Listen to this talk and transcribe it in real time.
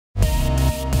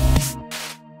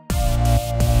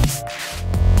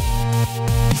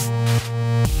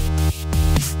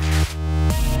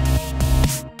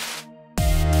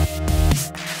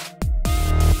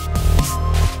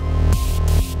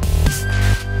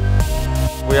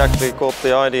actually got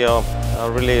the idea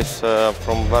release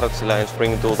from Wärtsilä in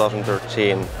spring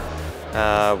 2013.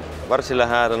 Wärtsilä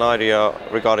had an idea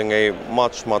regarding a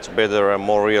much better and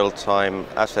more real-time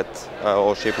asset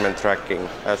or shipment tracking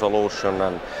solution,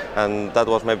 and that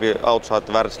was maybe outside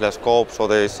the Wärtsilä scope, so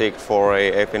they seeked for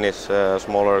a Finnish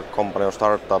smaller company or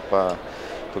startup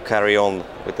to carry on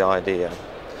with the idea.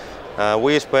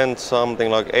 We spent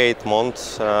something like 8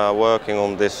 months working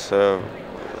on this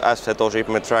asset or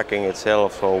shipment tracking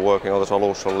itself, so working on the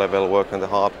solution level, working on the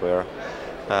hardware,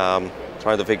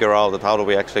 trying to figure out that how do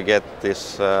we actually get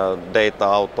this data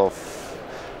out of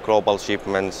global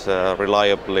shipments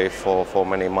reliably for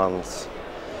many months.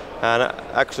 And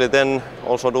actually then,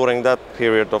 also during that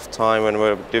period of time when we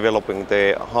were developing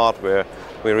the hardware,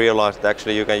 we realized that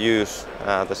actually you can use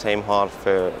the same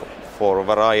hardware for a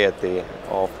variety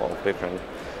of different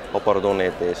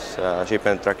opportunities,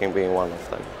 shipment tracking being one of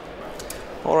them.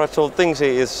 Alright, so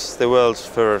Thingsy is the world's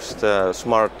first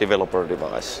smart developer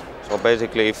device. So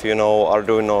basically, if you know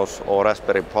Arduinos or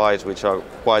Raspberry Pis, which are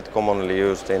quite commonly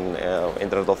used in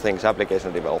Internet of Things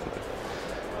application development,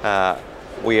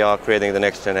 we are creating the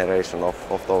next generation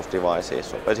of those devices.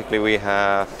 So basically we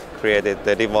have created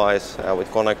the device with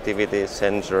connectivity,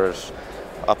 sensors,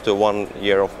 up to 1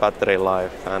 year of battery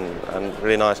life, and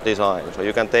really nice design. So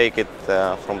you can take it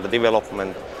from the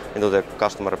development into the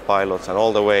customer pilots and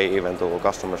all the way even to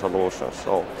customer solutions.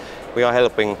 So we are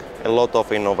helping a lot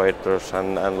of innovators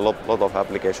and a lot of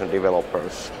application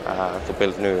developers to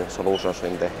build new solutions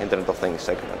in the Internet of Things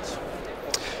segments.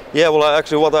 Yeah, well,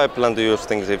 actually what I plan to use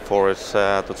Thingsy for is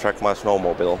to track my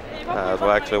snowmobile. So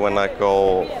actually when I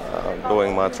go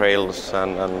doing my trails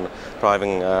and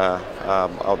driving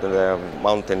out in the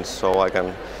mountains, so I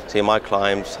can see my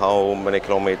climbs, how many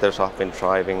kilometers I've been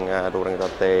driving during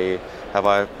that day, have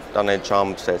I done any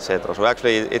jumps, etc. So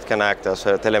actually it can act as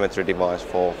a telemetry device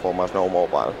for my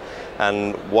snowmobile.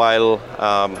 And while,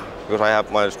 because I have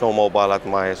my snowmobile at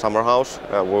my summer house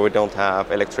where we don't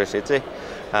have electricity,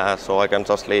 so I can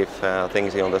just leave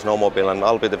Thingsy on the snowmobile and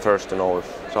I'll be the first to know if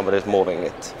somebody is moving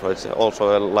it. So it's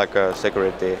also like a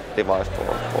security device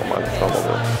for my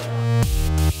snowmobile.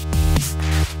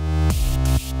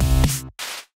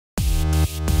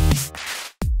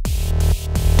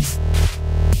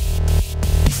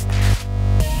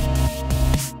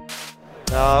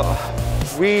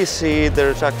 We see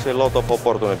there's actually a lot of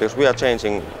opportunities. We are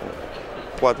changing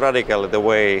quite radically the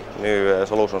way new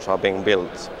solutions are being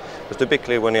built. Because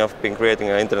typically when you have been creating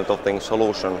an Internet of Things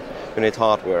solution, you need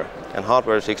hardware. And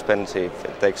hardware is expensive,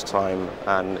 it takes time,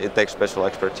 and it takes special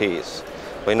expertise.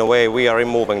 So in a way we are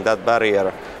removing that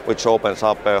barrier, which opens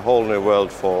up a whole new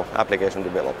world for application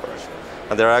developers.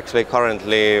 And there are actually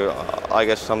currently, I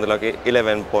guess, something like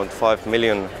 11.5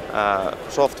 million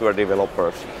software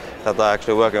developers that are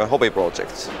actually working on hobby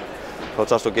projects. So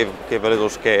just to give a little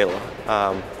scale.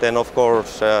 Then of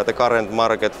course the current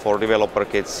market for developer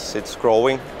kits, it's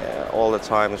growing all the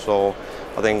time. So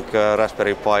I think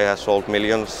Raspberry Pi has sold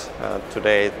millions to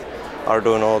date.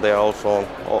 Arduino, they are also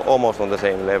almost on the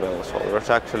same level. So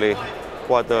there's actually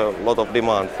quite a lot of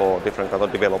demand for different kind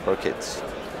of developer kits.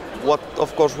 What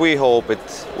of course we hope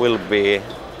it will be,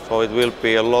 so it will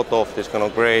be a lot of these kind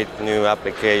of great new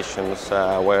applications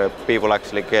where people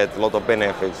actually get a lot of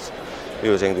benefits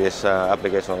using these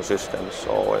application systems.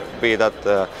 So be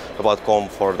that about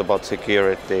comfort, about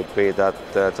security, be that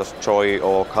just joy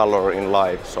or color in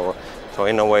life. So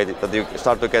in a way that you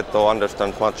start to get to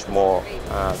understand much more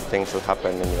things that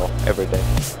happen in your everyday.